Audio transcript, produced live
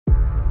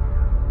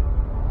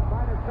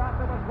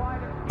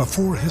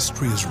Before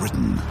history is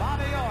written,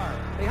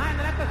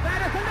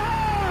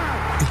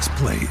 it's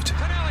played.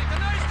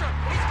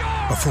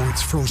 Before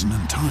it's frozen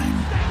in time,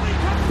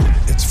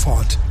 it's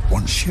fought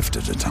one shift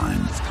at a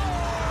time.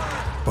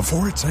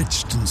 Before it's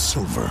etched in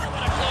silver,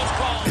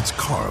 it's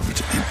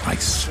carved in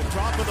ice.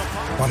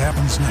 What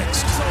happens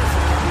next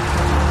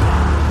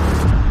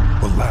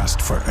will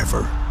last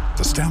forever.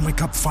 The Stanley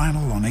Cup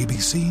Final on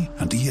ABC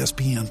and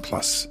ESPN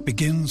Plus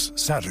begins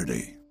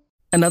Saturday.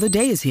 Another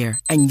day is here,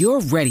 and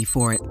you're ready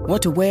for it.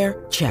 What to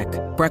wear? Check.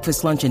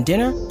 Breakfast, lunch, and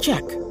dinner?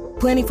 Check.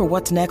 Planning for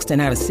what's next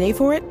and how to save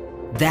for it?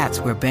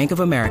 That's where Bank of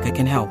America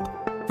can help.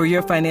 For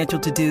your financial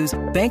to-dos,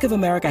 Bank of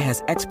America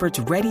has experts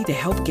ready to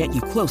help get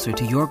you closer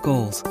to your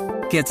goals.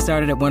 Get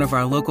started at one of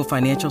our local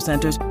financial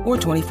centers or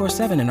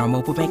 24/7 in our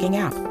mobile banking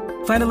app.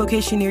 Find a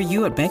location near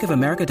you at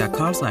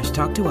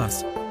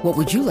bankofamerica.com/talktous. What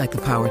would you like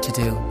the power to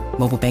do?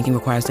 Mobile banking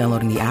requires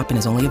downloading the app and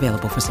is only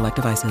available for select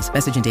devices.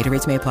 Message and data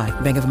rates may apply.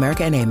 Bank of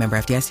America N.A., member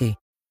FDIC.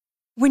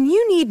 When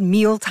you need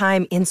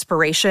mealtime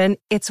inspiration,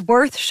 it's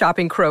worth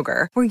shopping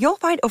Kroger, where you'll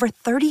find over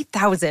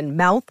 30,000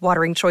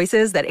 mouth-watering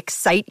choices that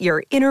excite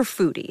your inner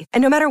foodie.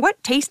 And no matter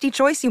what tasty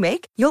choice you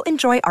make, you'll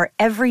enjoy our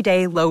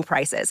everyday low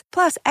prices,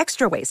 plus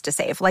extra ways to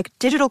save, like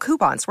digital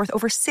coupons worth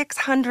over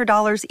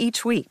 $600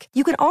 each week.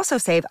 You can also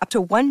save up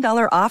to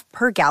 $1 off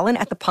per gallon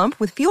at the pump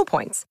with fuel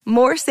points.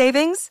 More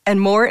savings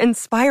and more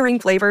inspiring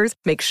flavors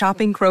make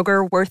shopping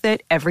Kroger worth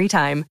it every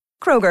time.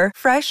 Kroger,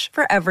 fresh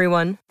for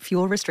everyone.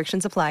 Fuel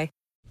restrictions apply.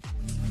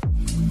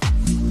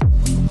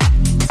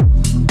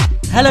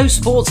 Hello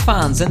sports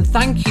fans, and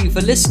thank you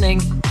for listening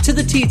to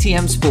the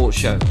TTM Sports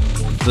Show.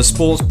 The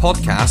sports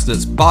podcast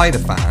that's by the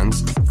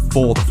fans,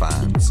 for the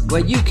fans.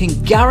 Where you can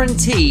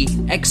guarantee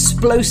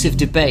explosive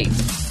debate,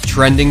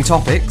 trending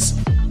topics,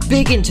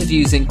 big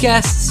interviews and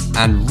guests,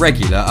 and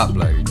regular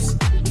uploads.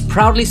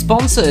 Proudly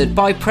sponsored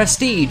by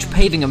Prestige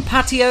Paving and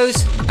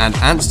Patios and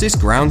Anstis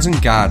Grounds and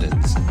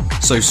Gardens.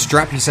 So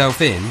strap yourself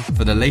in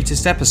for the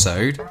latest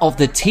episode of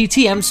the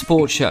TTM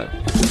Sports Show.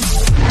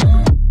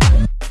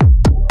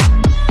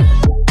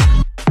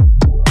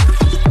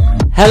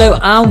 Hello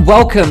and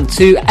welcome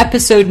to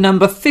episode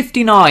number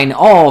 59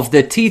 of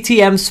the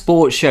TTM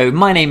Sports Show.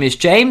 My name is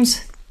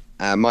James.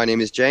 My name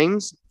is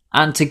James.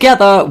 And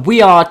together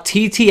we are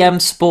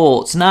TTM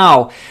Sports.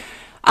 Now,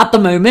 at the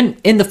moment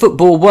in the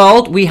football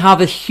world, we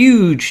have a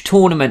huge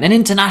tournament, an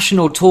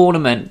international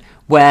tournament,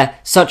 where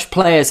such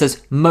players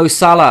as Mo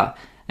Salah,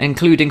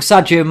 including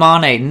Sadio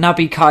Mane,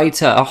 Naby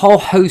Keita, a whole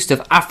host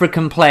of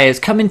African players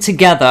coming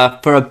together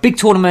for a big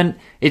tournament.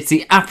 It's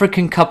the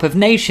African Cup of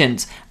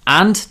Nations.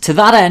 And to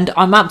that end,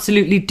 I'm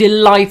absolutely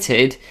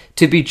delighted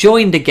to be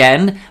joined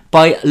again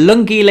by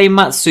Lungile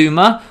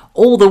Matsuma,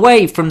 all the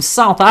way from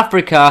South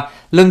Africa.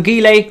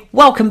 Lungile,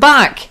 welcome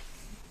back.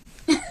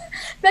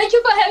 Thank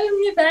you for having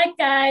me back,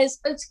 guys.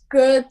 It's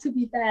good to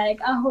be back.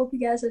 I hope you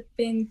guys have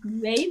been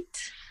great.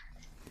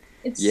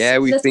 We've been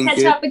good.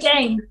 Let's catch up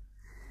again.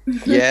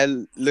 Yeah,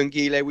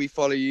 Lungile, we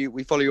follow you.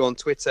 We follow you on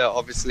Twitter,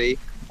 obviously.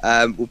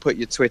 We'll put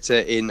your Twitter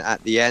in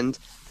at the end.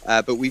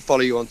 But we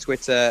follow you on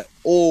Twitter,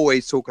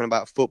 always talking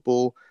about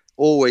football,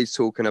 always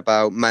talking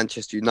about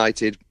Manchester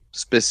United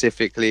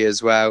specifically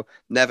as well.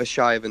 Never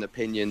shy of an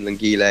opinion,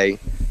 Lungile,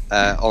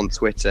 on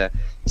Twitter.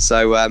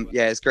 So,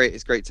 it's great.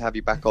 It's great to have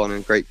you back on,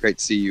 and great to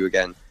see you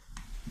again.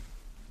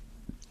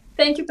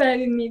 Thank you for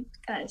having me,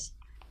 guys.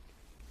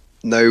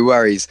 No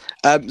worries.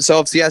 So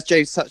obviously, as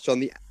James touched on,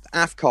 the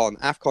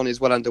AFCON is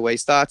well underway.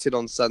 Started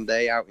on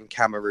Sunday out in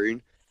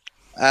Cameroon.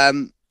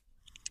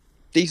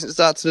 Decent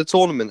start to the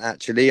tournament,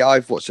 actually.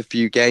 I've watched a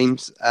few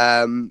games.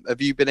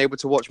 Have you been able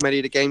to watch many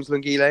of the games,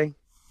 Lungile?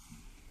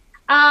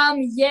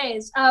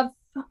 Yes.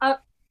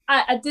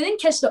 I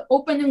didn't catch the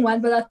opening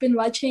one, but I've been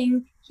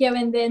watching here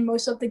and then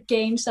most of the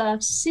games that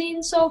I've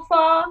seen so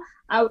far.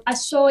 I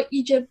saw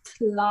Egypt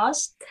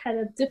had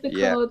a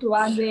difficult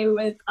one day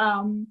with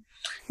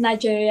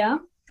Nigeria.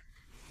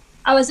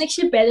 I was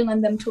actually betting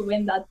on them to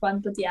win that one,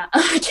 but yeah,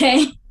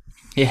 okay.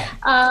 Yeah.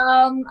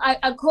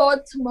 I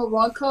caught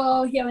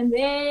Morocco here and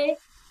there.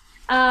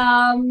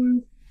 I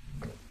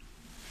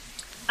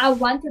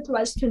wanted to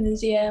watch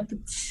Tunisia, but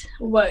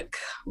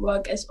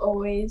work as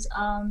always.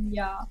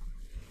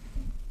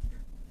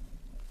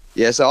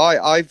 Yeah, so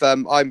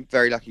I'm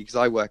very lucky because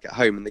I work at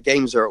home, and the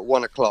games are at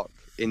 1:00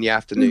 in the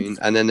afternoon,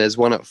 and then there's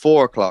one at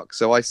 4:00.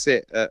 So I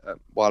sit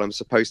while I'm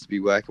supposed to be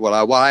working.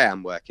 While I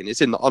am working,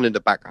 it's on in the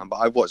background. But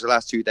I've watched the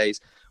last 2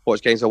 days.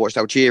 Watched games. I watched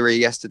Algeria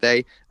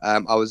yesterday.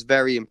 I was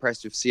very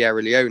impressed with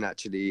Sierra Leone,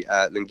 actually,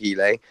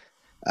 Lungile.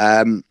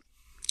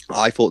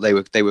 I thought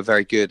they were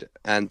very good,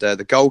 and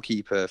the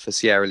goalkeeper for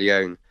Sierra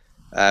Leone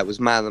was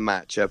man of the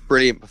match. A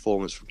brilliant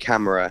performance from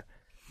Camara,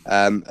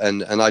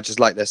 and I just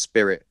like their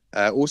spirit.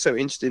 Also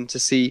interesting to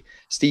see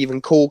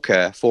Stephen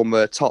Corker,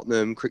 former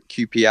Tottenham,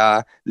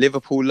 QPR,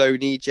 Liverpool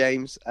loanee,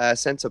 James,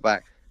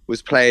 centre-back,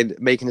 was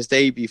making his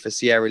debut for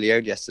Sierra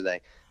Leone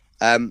yesterday.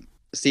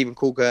 Stephen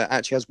Corker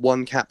actually has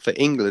one cap for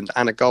England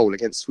and a goal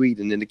against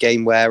Sweden in a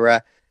game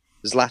where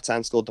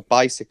Zlatan scored the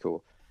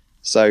bicycle.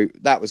 So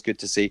that was good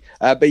to see.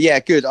 But yeah,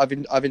 good.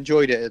 I've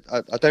enjoyed it.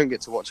 I don't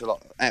get to watch a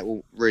lot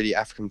really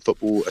African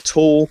football at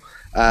all.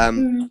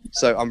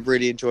 So I'm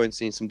really enjoying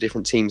seeing some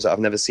different teams that I've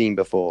never seen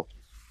before.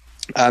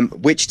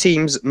 Which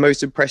teams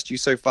most impressed you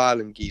so far,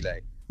 Lungile?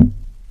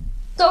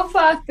 So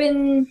far, I've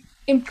been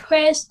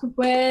impressed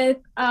with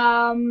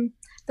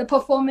the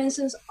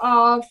performances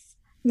of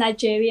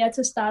Nigeria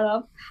to start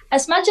off.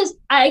 As much as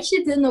I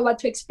actually didn't know what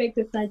to expect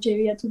with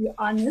Nigeria, to be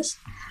honest.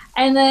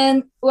 And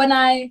then when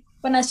I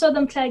saw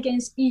them play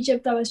against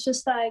Egypt, I was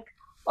just like,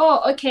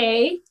 oh,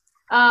 okay.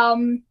 They're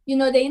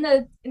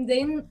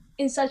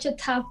in such a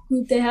tough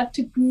group. They have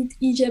to beat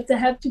Egypt. They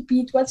have to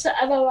beat what's the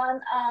other one?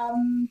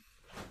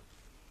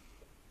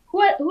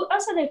 Who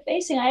else are they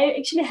facing? I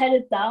actually had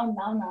it down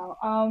now.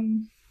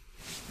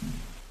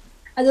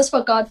 I just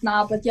forgot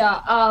now. But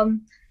yeah,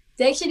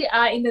 they actually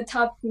are in the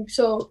tough group.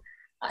 So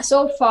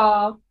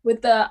far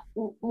with that's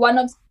one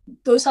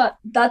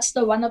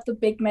of the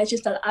big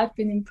matches that I've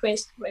been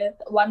impressed with.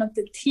 One of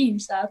the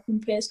teams that I've been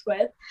impressed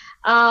with.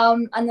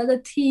 Another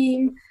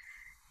team,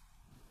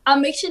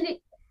 I'm actually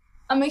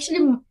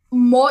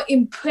more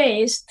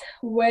impressed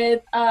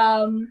with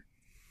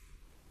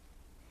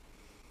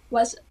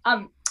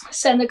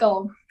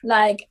Senegal.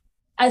 Like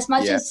as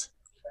much as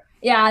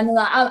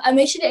I'm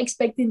actually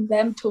expecting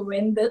them to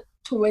win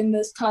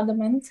this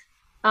tournament.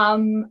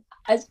 I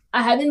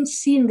haven't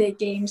seen their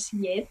games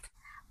yet,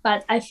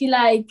 but I feel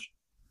like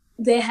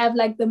they have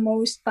like the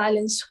most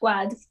balanced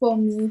squad for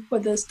me for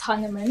this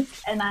tournament,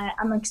 and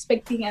I'm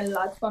expecting a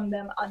lot from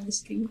them,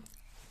 honestly.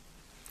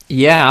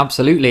 Yeah,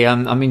 absolutely.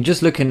 I mean,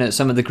 just looking at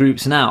some of the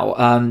groups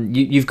now,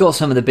 you've got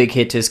some of the big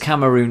hitters.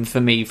 Cameroon,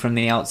 for me, from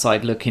the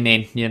outside looking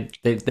in,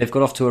 they've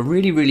got off to a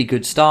really, really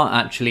good start,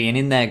 actually. And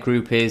in their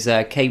group is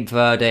Cape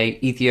Verde,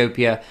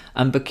 Ethiopia,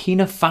 and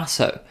Burkina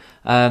Faso.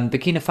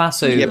 Burkina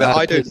Faso. Yeah,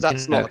 but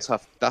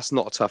That's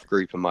not a tough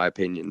group, in my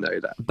opinion,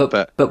 though.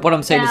 But what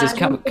I'm saying is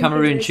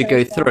Cameroon should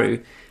go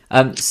through.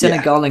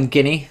 Senegal and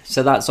Guinea,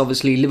 so that's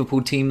obviously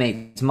Liverpool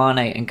teammates Mane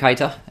and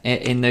Keita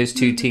in those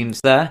two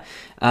teams there.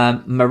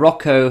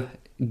 Morocco,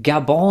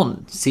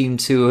 Gabon seem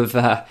to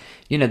have,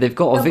 they've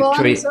got a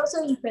victory. Gabon is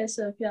also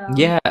impressive, yeah.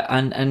 Yeah,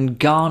 and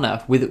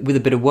Ghana with a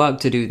bit of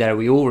work to do there.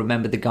 We all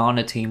remember the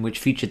Ghana team, which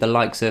featured the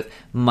likes of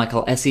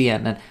Michael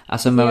Essien and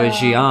Asamoah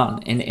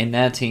Gyan in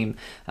their team.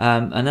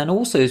 And then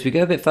also, as we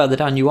go a bit further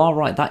down, you are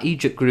right, that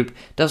Egypt group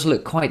does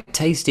look quite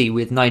tasty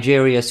with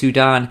Nigeria,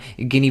 Sudan,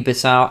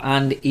 Guinea-Bissau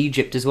and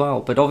Egypt as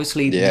well. But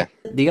obviously,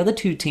 the other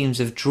two teams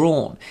have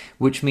drawn,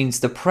 which means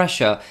the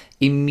pressure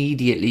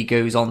immediately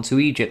goes on to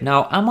Egypt.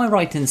 Now, am I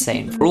right in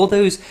saying, for all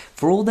those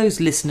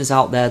listeners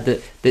out there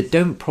that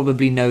don't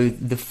probably know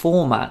the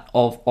format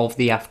of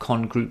the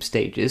AFCON group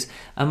stages,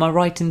 am I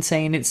right in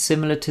saying it's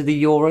similar to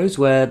the Euros,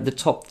 where the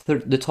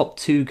top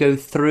two go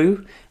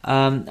through,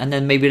 and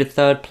then maybe the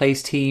third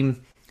place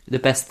team, the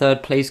best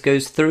third place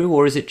goes through,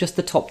 or is it just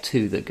the top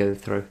two that go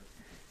through?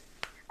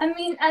 I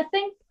mean, I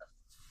think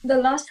the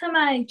last time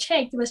I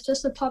checked, it was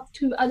just the top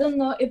two. I don't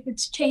know if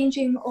it's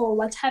changing or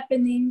what's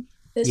happening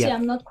this year.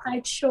 I'm not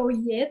quite sure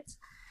yet.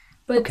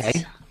 But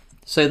okay.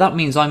 So that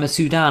means I'm a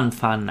Sudan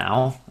fan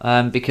now,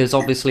 because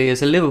obviously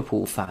as a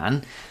Liverpool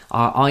fan,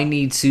 I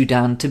need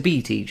Sudan to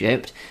beat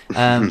Egypt,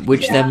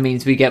 which then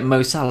means we get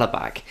Mo Salah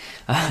back.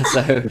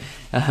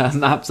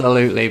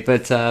 Absolutely.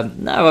 But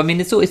no, I mean,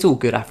 it's all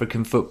good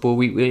African football.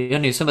 We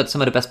know some of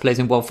the best players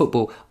in world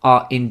football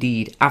are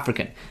indeed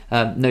African.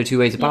 No two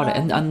ways about it.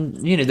 And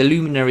the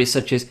luminaries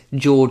such as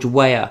George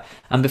Weah,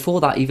 and before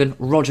that even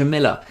Roger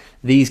Milla.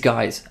 These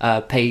guys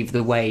paved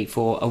the way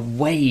for a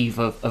wave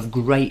of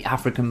great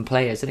African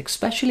players, and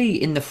especially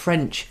in the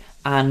French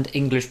and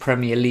English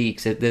Premier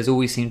Leagues, there's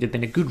always seemed to have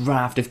been a good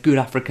raft of good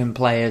African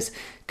players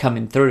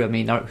coming through. I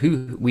mean,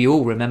 who we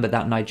all remember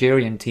that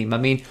Nigerian team. I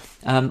mean,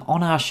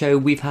 on our show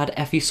we've had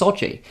Efi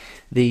Soji,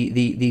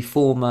 the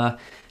former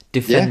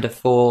defender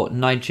for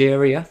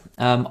Nigeria,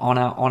 on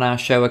our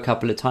show a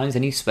couple of times,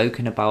 and he's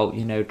spoken about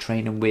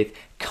training with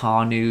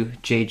Kanu,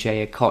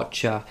 JJ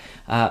Okocha,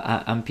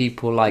 and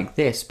people like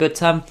this.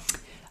 But I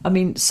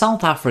mean,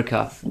 South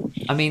Africa.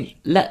 I mean,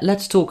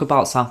 let's talk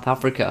about South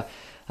Africa.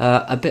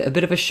 A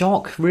bit of a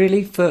shock,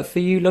 really, for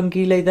you,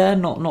 Lungile, there,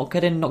 not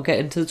getting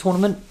to the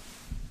tournament.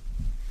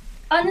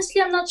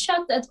 Honestly, I'm not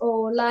shocked at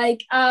all.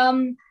 Like,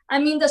 I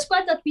mean, the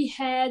squad that we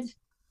had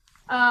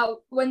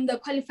when the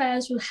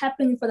qualifiers will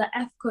happen for the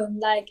AFCON,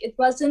 like, it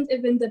wasn't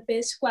even the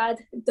best squad.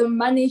 The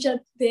manager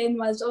then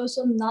was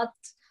also not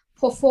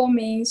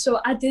performing, so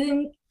I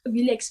didn't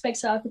really expect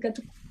South Africa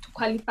to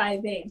qualify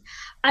then.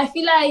 I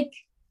feel like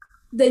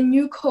the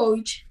new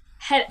coach,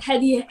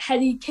 had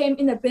he came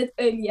in a bit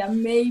earlier,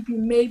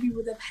 maybe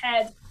would have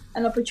had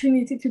an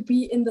opportunity to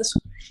be in the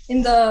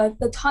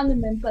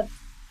tournament. But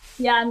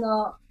yeah,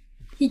 no,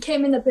 he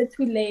came in a bit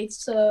too late.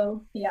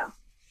 So yeah,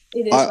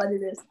 it is what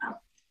it is now.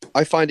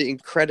 I find it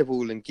incredible,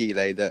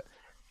 Lungile, that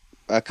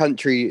a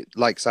country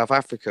like South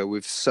Africa,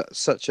 with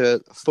such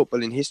a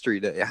footballing history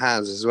that it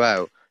has as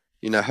well,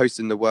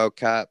 hosting the World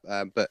Cup.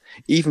 But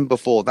even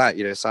before that,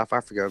 South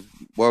Africa,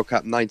 World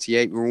Cup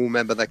 '98, we all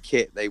remember the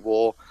kit they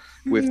wore.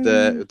 with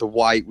the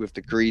white with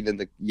the green and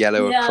the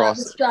yellow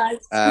across.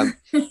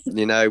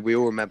 You know, we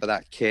all remember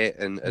that kit,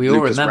 and we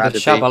Lucas all remember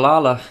Radebe.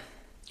 Shabalala.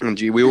 And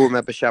we all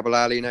remember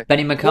Shabalala, you know.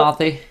 Benny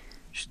McCarthy.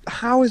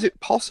 How is it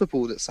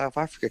possible that South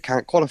Africa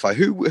can't qualify?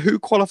 Who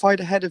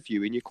qualified ahead of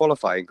you in your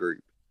qualifying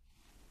group?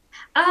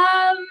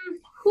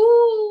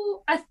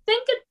 Who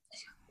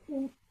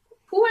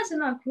was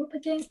in our group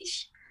again?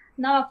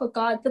 Now I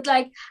forgot. But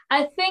like,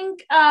 I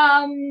think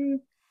it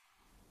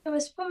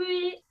was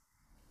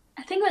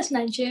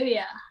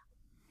Nigeria.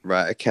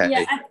 Right. Okay.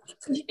 Yeah,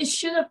 it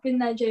should have been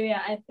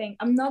Nigeria. I think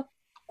I'm not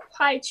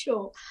quite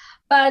sure,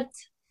 but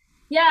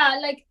yeah,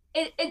 like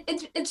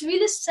it's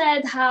really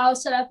sad how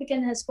South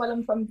African has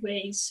fallen from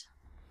grace.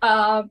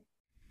 I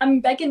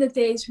mean, back in the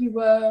days, we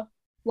were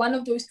one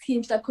of those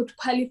teams that could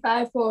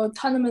qualify for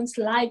tournaments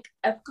like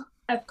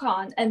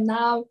AFCON, and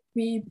now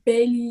we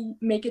barely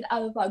make it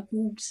out of our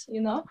groups,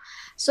 you know.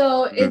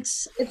 So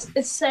it's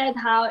sad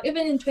how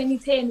even in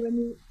 2010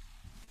 when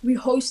we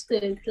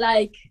hosted,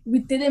 like, we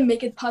didn't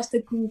make it past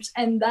the groups,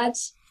 and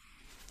that's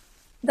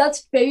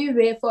very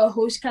rare for a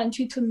host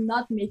country to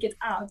not make it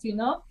out, you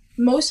know.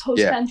 Most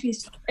host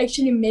countries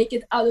actually make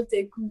it out of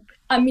their group.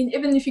 I mean,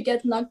 even if you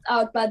get knocked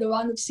out by the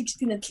round of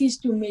 16, at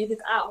least you made it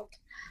out.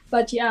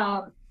 But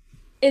yeah,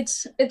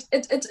 it's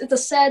a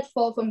sad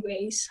fall from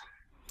grace.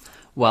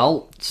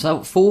 Well,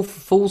 so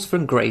falls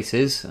from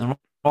graces are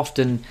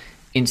often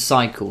in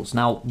cycles.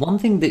 Now, one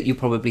thing that you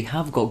probably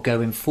have got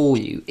going for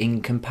you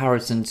in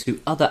comparison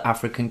to other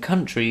African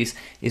countries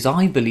is,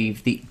 I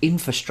believe, the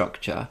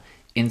infrastructure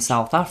in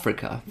South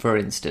Africa, for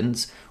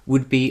instance,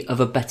 would be of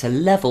a better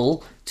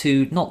level,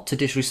 to not to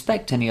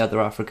disrespect any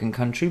other African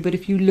country, but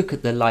if you look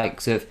at the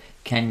likes of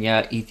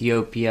Kenya,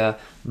 Ethiopia,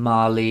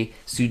 Mali,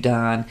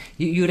 Sudan,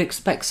 you would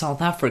expect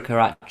South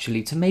Africa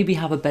actually to maybe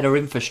have a better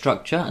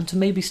infrastructure and to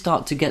maybe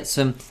start to get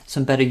some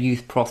better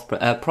youth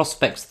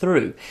prospects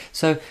through.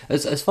 So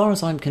as far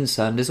as I'm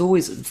concerned, there's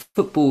always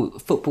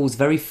football's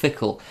very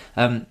fickle.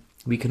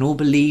 We can all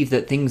believe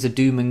that things are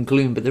doom and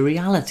gloom, but the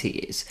reality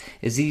is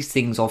these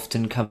things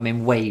often come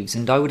in waves,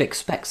 and I would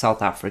expect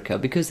South Africa,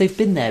 because they've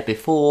been there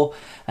before,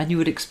 and you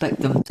would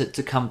expect them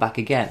to come back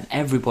again.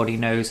 Everybody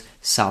knows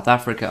South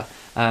Africa,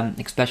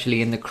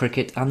 especially in the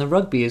cricket and the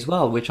rugby as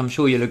well, which I'm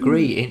sure you'll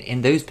agree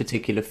in those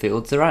particular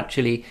fields. They're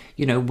actually,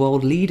 you know,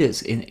 world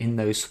leaders in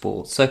those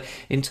sports. So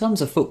in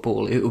terms of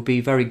football, it would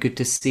be very good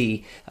to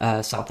see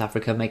South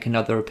Africa make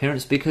another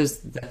appearance, because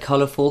they're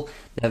colourful,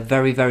 they're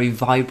very, very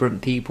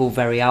vibrant people,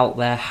 very out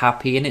there,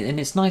 happy, and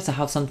it's nice to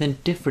have something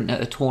different at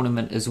a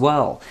tournament as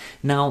well.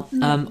 Now,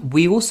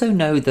 we also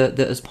know that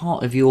as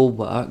part of your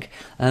work,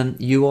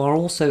 you are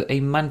also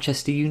a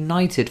Manchester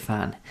United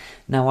fan.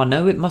 Now, I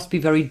know it must be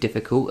very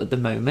difficult at the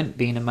moment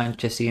being a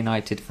Manchester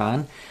United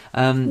fan.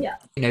 You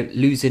know,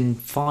 losing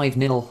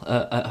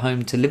 5-0 at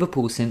home to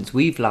Liverpool since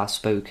we've last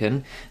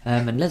spoken.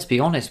 And let's be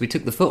honest, we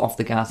took the foot off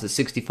the gas at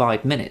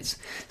 65 minutes.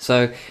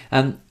 So,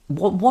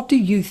 what do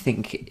you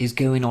think is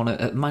going on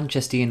at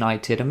Manchester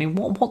United? I mean,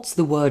 what's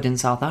the word in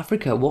South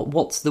Africa?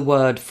 What's the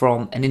word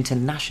from an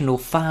international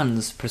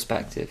fan's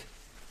perspective?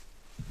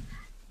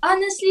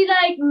 Honestly,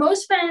 like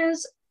most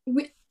fans,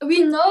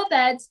 we know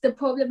that the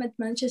problem at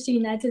Manchester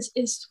United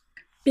is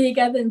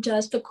bigger than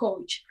just the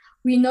coach.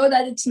 We know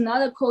that it's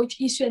not a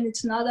coach issue, and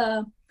it's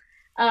not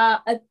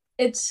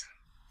it's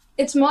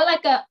more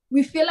like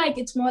we feel like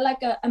it's more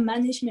like a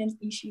management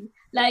issue.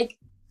 Like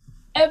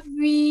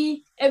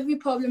every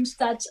problem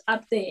starts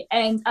up there,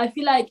 and I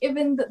feel like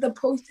even the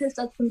protest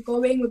that's been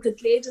going with the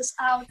Glazers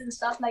out and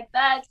stuff like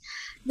that,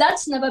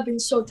 that's never been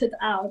sorted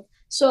out.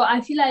 So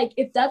I feel like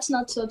if that's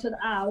not sorted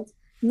out,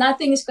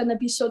 nothing is going to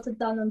be sorted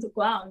down on the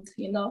ground,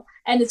 you know,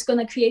 and it's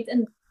going to create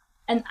an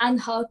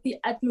unhealthy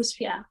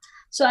atmosphere.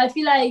 So I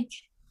feel like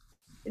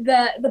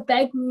the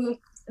back room,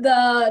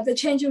 the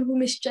changing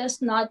room is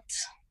just not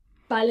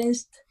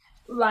balanced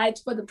right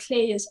for the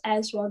players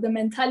as well. The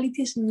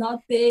mentality is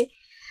not there.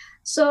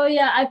 So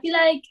yeah, I feel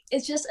like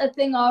it's just a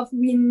thing of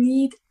we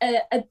need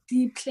a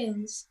deep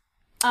cleanse.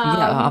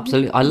 Yeah,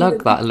 absolutely. I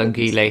like that,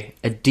 Lungile.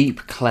 A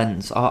deep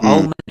cleanse.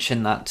 I'll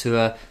mention that to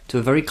a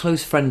very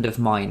close friend of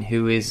mine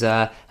who is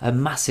a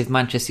massive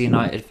Manchester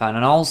United fan,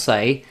 and I'll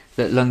say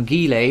that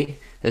Lungile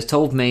has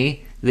told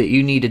me that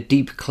you need a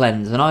deep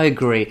cleanse, and I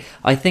agree.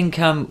 I think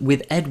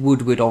with Ed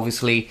Woodward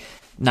obviously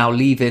now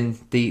leaving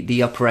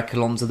the upper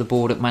echelons of the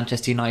board at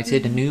Manchester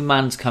United, a new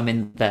man's come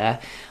in there.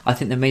 I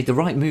think they made the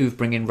right move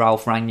bringing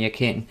Ralph Rangnick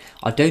in.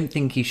 I don't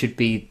think he should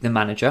be the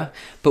manager,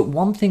 but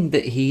one thing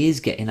that he is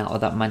getting out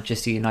of that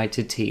Manchester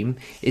United team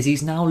is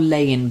he's now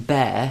laying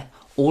bare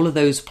all of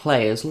those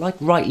players, like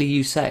rightly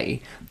you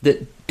say,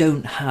 that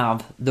don't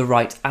have the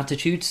right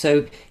attitude.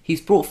 So he's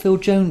brought Phil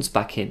Jones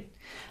back in,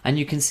 and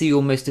you can see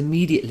almost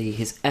immediately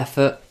his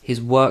effort, his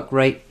work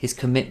rate, his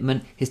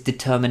commitment, his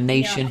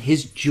determination,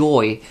 his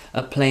joy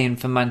at playing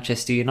for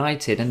Manchester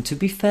United. And to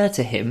be fair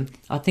to him,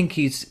 I think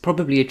he's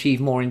probably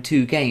achieved more in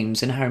 2 games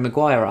than Harry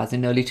Maguire has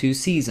in nearly 2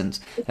 seasons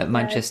at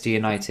Manchester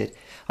United.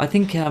 I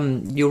think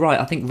you're right.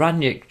 I think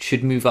Rangnick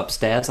should move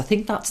upstairs. I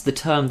think that's the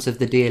terms of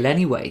the deal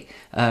anyway,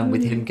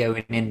 with him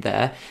going in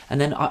there.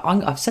 And then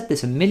I've said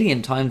this a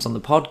million times on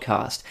the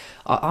podcast.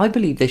 I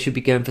believe they should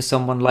be going for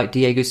someone like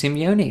Diego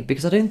Simeone,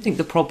 because I don't think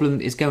the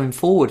problem is going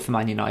forward for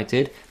Man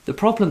United. The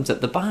problem's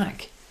at the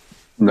back.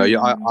 No,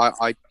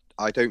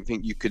 I don't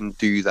think you can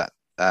do that,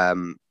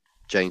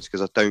 James,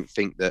 because I don't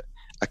think that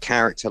a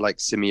character like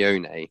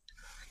Simeone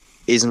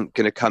isn't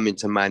going to come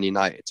into Man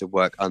United to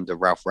work under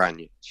Ralph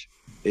Rangnick.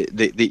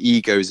 The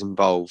egos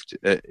involved,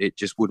 it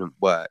just wouldn't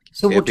work.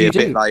 So what do you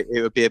do?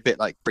 It would be a bit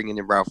like bringing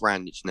in Ralph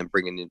Rangnick and then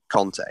bringing in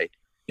Conte.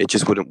 It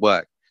just wouldn't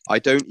work. I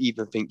don't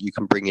even think you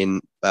can bring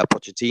in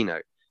Pochettino,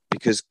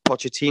 because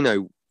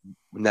Pochettino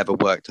never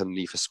worked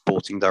underneath a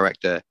sporting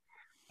director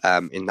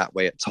in that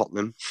way at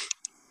Tottenham.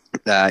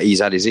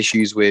 He's had his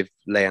issues with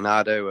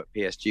Leonardo at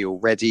PSG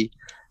already.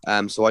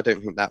 So I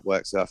don't think that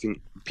works. So I think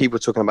people are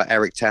talking about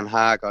Eric Ten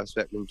Hag. I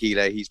expect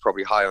Lingile, he's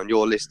probably high on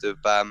your list of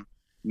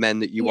men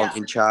that you want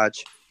in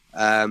charge.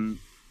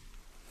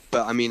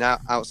 But I mean,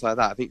 outside of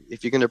that, I think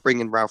if you're going to bring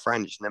in Ralph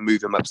Rangnick and then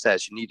move him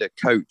upstairs, you need a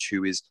coach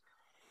who is,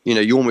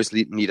 you almost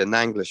need an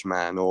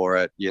Englishman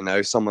or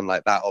someone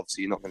like that.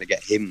 Obviously, you're not going to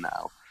get him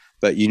now,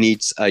 but you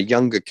need a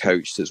younger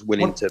coach that's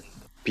willing to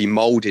be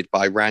moulded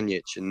by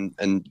Rangnick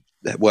and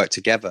work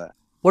together.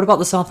 What about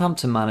the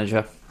Southampton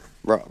manager?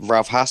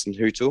 Ralph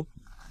Hasenhüttl.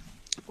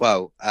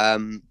 Well,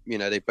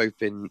 they've both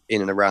been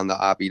in and around the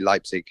RB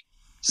Leipzig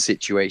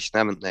situation,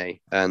 haven't they?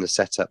 And the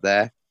setup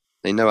there,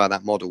 they know how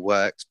that model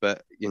works.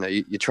 But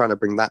you're trying to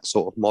bring that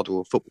sort of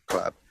model of football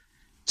club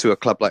to a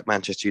club like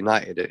Manchester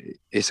United.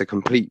 It's a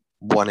complete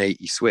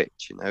 180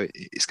 switch.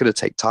 It's going to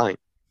take time.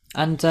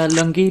 And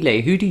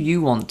Lingile, who do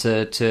you want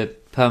to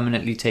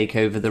permanently take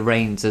over the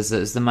reins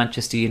as the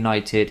Manchester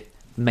United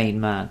main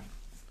man?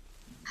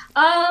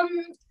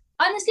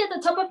 Honestly, at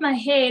the top of my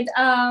head,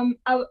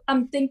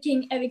 I'm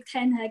thinking Eric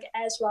Ten Hag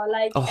as well.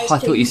 I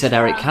thought you said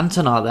Eric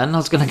Cantona then. I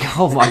was going to go,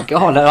 oh my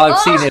God, I've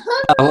seen it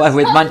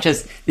with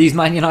Manchester, these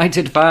Man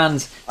United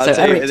fans. So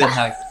Eric Ten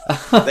Hag.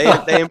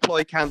 They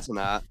employ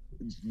Cantona.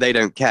 They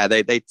don't care.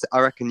 I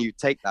reckon you'd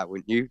take that,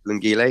 wouldn't you,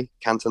 Lingile?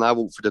 Cantona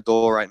walk through the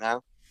door right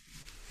now.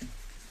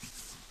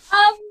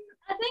 I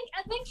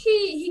think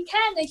he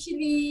can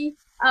actually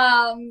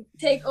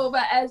take over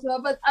as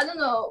well, but I don't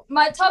know.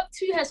 My top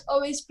 2 has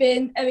always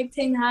been Eric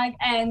Ten Hag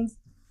and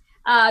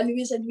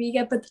Luis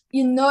Enrique, but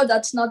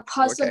that's not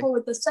possible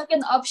with the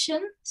second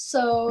option.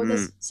 So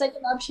the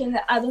second option,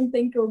 I don't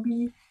think will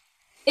be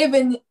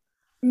even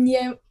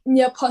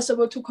near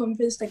possible to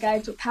convince the guy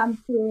to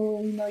come to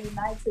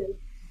United.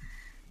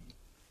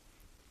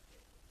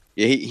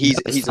 Yeah,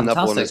 he's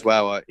another one as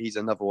well. He's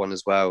another one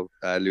as well.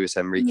 Luis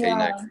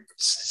Enrique,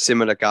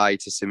 similar guy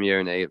to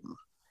Simeone.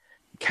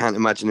 Can't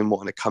imagine him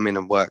wanting to come in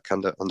and work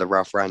under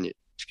Ralph Rangnick,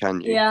 can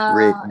you? Yeah,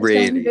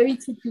 really. Very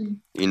tricky.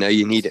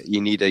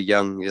 You need a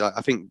young.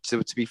 I think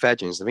to be fair,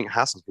 James, I think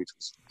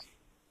Hasenhüttl's.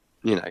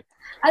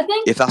 I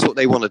think if that's what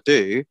they want to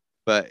do,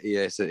 but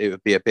yes, it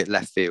would be a bit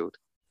left field.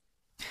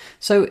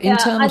 So in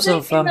terms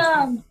of,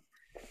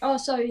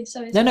 sorry.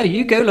 No,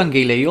 you go,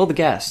 Lingile. You're the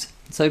guest.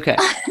 It's okay.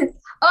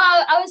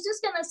 I was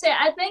just gonna say,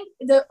 I think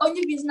the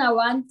only reason I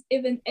want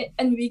even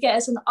Enrique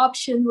as an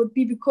option would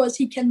be because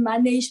he can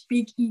manage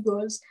big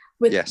egos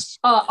with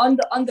on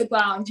the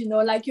ground,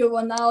 like your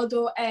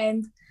Ronaldo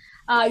and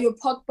your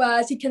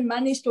Pogba. He can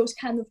manage those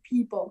kind of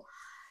people.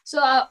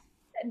 So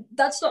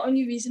that's the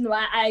only reason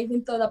why I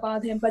even thought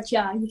about him. But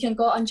yeah, you can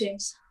go on,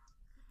 James.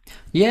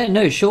 Yeah,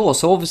 no, sure.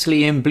 So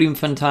obviously in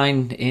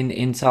Bloemfontein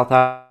in South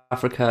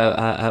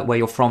Africa, where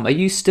you're from, are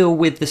you still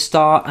with the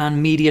Star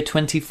and Media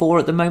 24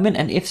 at the moment?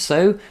 And if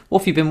so, what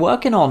have you been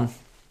working on?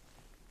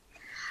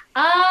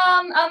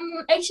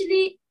 I'm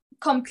actually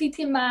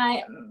completing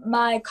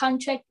my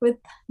contract with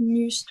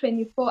News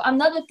 24. I'm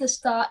not at the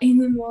Star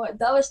anymore.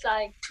 That was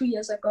like 2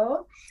 years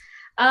ago.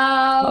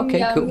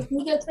 Cool. With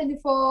Media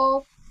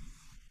 24,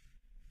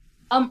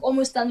 I'm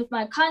almost done with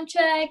my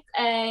contract,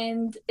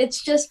 and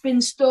it's just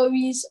been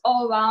stories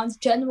all around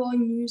general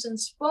news and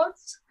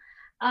sports.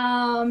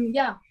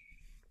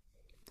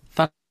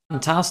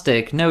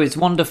 Fantastic. No, it's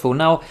wonderful.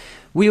 Now,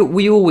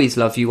 we always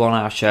love you on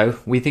our show.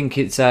 We think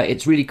it's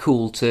really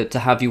cool to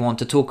have you on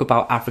to talk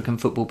about African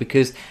football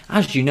because,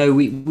 as you know,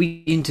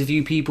 we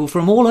interview people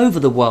from all over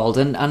the world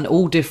and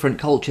all different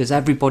cultures,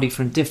 everybody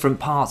from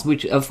different parts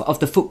of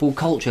the football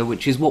culture,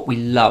 which is what we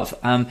love.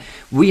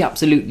 We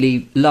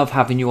absolutely love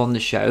having you on the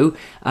show,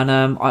 and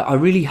I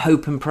really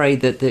hope and pray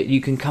that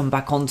you can come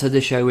back onto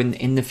the show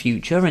in the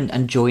future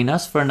and join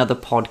us for another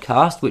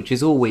podcast, which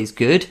is always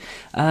good.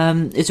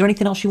 Is there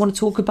anything else you want to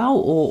talk about,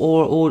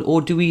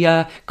 or do we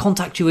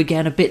contact you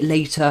again a bit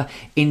later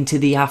into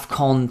the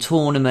AFCON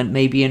tournament,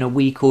 maybe in a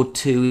week or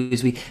two,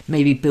 as we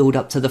maybe build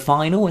up to the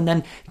final, and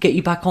then get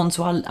you back on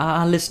so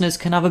our listeners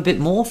can have a bit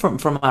more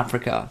from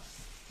Africa?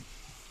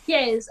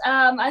 Yes,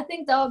 I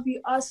think that would be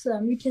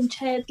awesome. We can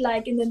chat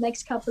like in the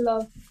next couple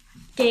of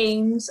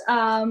games.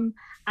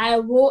 I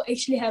will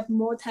actually have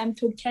more time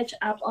to catch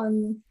up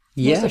on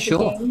most of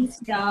the games.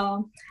 Yeah,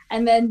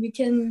 and then we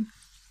can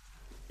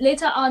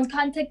later on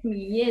contact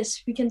me.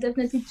 Yes, we can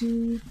definitely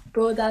do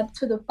build up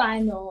to the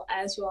final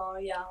as well.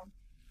 Yeah.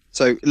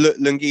 So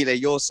Lungile,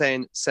 you're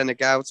saying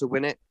Senegal to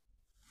win it?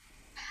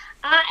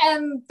 I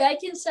am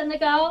back in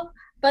Senegal,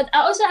 but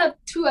I also have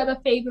two other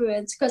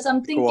favorites because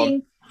I'm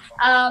thinking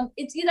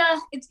it's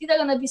either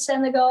gonna be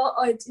Senegal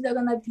or it's either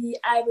gonna be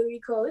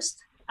Ivory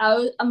Coast.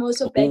 I'm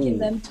also backing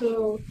them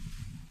to,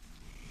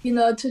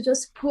 to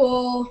just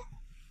pull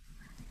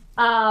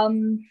a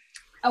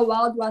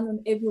wild one on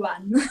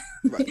everyone.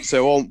 Right.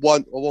 So I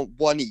want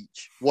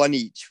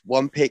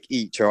one pick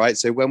each. All right.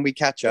 So when we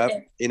catch up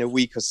in a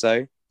week or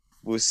so,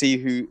 we'll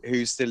see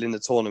who's still in the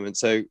tournament.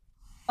 So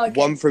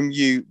one from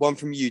you,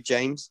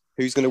 James.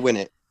 Who's going to win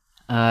it?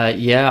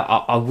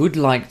 I would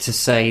like to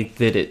say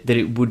that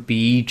it would be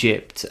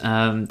Egypt.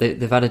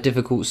 They've had a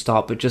difficult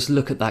start, but just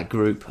look at that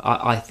group.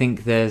 I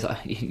think there's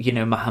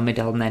Mohamed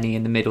El Neni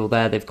in the middle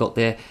there. They've got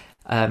their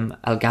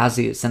El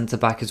Ghazi at centre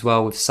back as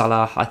well with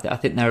Salah. I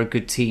think they're a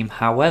good team.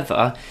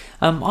 However,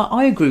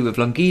 I agree with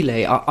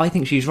Lungile. I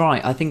think she's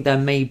right. I think there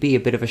may be a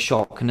bit of a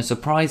shock and a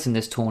surprise in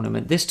this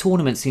tournament. This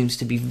tournament seems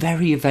to be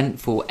very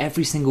eventful.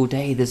 Every single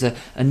day there's a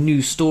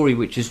new story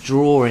which is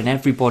drawing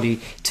everybody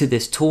to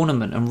this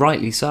tournament, and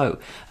rightly so.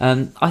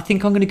 I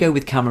think I'm going to go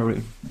with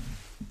Cameroon.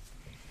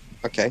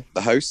 Okay,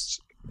 the hosts.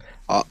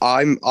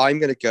 I'm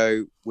going to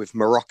go with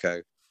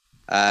Morocco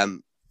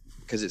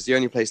because it's the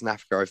only place in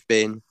Africa I've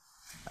been.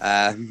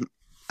 And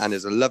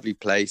it's a lovely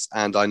place,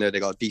 and I know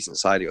they got a decent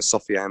side. They got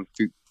Sofiane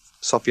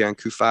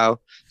Koufal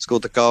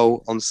scored the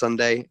goal on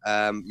Sunday.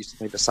 Used to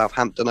play for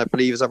Southampton, I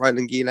believe. Is that right,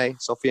 Lungile?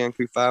 Sofiane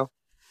Koufal,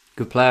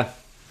 good player.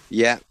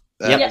 Yeah,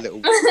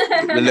 the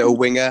little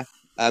winger.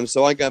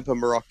 So I'm going for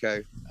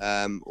Morocco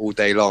all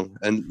day long.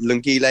 And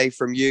Lungile,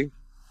 from you?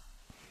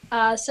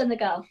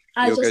 Senegal.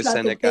 I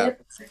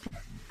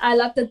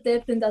love the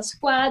depth in the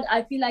squad.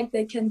 I feel like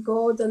they can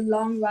go the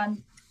long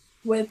run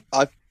with.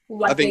 I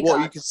think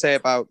what you could say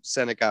about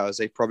Senegal is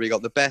they've probably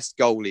got the best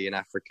goalie in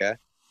Africa.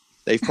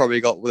 They've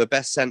probably got the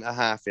best centre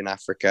half in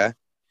Africa,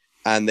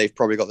 and they've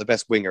probably got the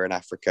best winger in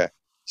Africa.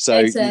 So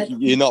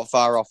you're not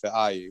far off it,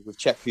 are you? With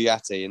Cheick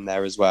Kouyaté in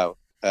there as well,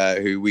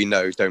 who we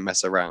know don't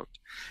mess around.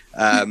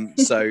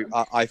 So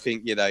I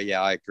think,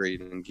 I agree,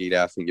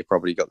 Ngida. I think you've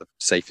probably got the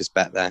safest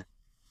bet there.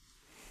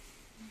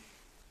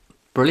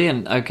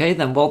 Brilliant. Okay,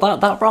 then. Well,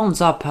 that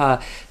rounds up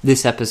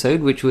this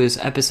episode, which was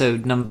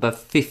episode number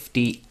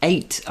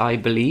 58, I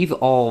believe,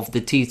 of the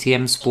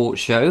TTM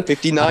Sports Show.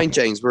 59,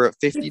 James. We're at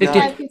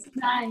 59.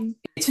 59.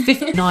 It's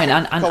 59,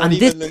 and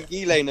even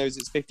Lungile knows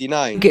it's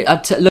 59.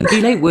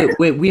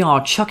 Lungile, we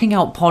are chucking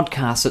out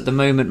podcasts at the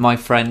moment, my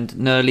friend,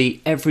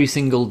 nearly every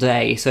single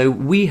day. So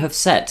we have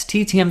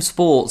TTM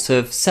Sports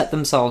have set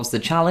themselves the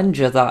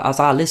challenge, as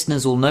our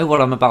listeners will know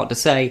what I'm about to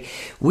say.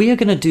 We are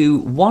going to do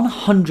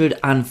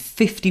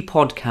 150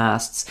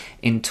 podcasts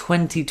in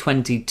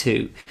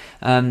 2022.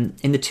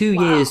 In the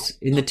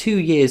 2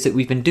 years that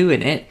we've been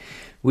doing it,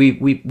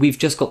 we've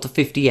just got to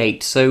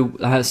 58.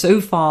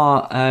 So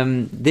far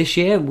this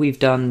year we've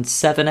done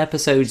 7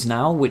 episodes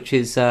now, which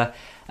is 8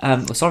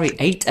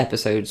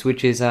 episodes,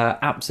 which is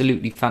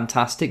absolutely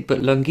fantastic.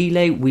 But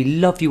Lungile, we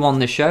love you on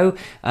the show.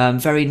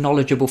 Very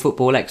knowledgeable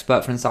football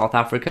expert from South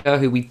Africa,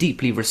 who we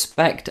deeply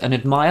respect and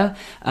admire.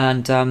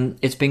 And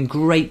it's been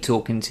great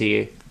talking to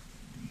you.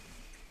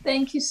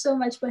 Thank you so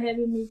much for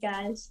having me,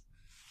 guys.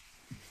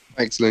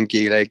 Thanks,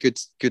 Lungile.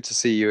 Good to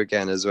see you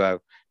again as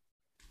well.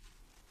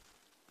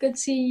 Good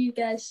seeing you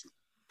guys.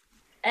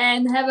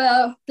 And have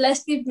a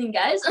blessed evening,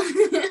 guys.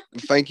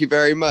 Thank you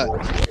very much.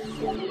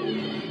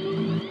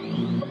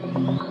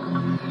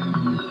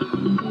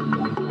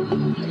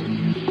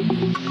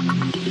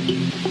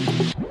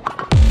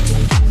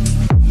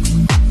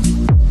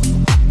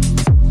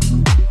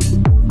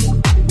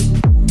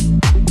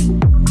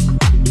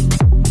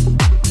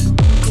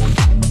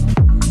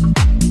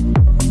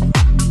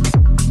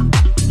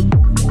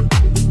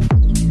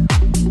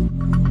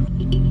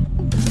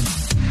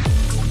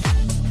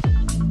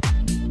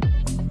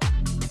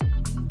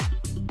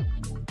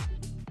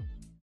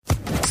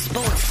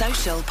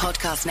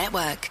 Podcast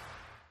Network.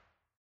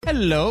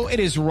 Hello, it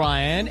is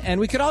Ryan, and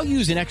we could all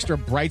use an extra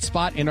bright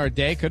spot in our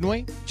day, couldn't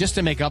we? Just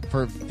to make up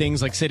for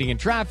things like sitting in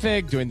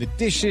traffic, doing the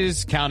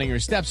dishes, counting your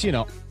steps,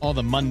 all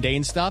the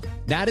mundane stuff.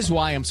 That is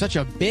why I'm such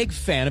a big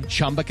fan of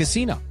Chumba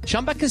Casino.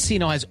 Chumba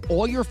Casino has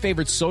all your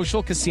favorite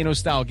social casino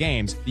style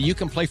games that you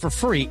can play for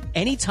free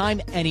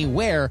anytime,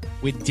 anywhere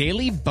with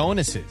daily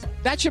bonuses.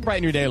 That should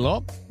brighten your day a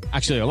little.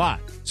 Actually, a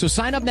lot. So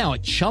sign up now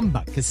at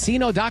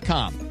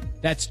ChumbaCasino.com.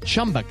 That's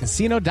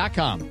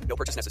ChumbaCasino.com. No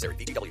purchase necessary.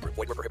 VGW Group.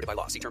 Void where prohibited by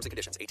law. See terms and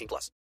conditions. 18+.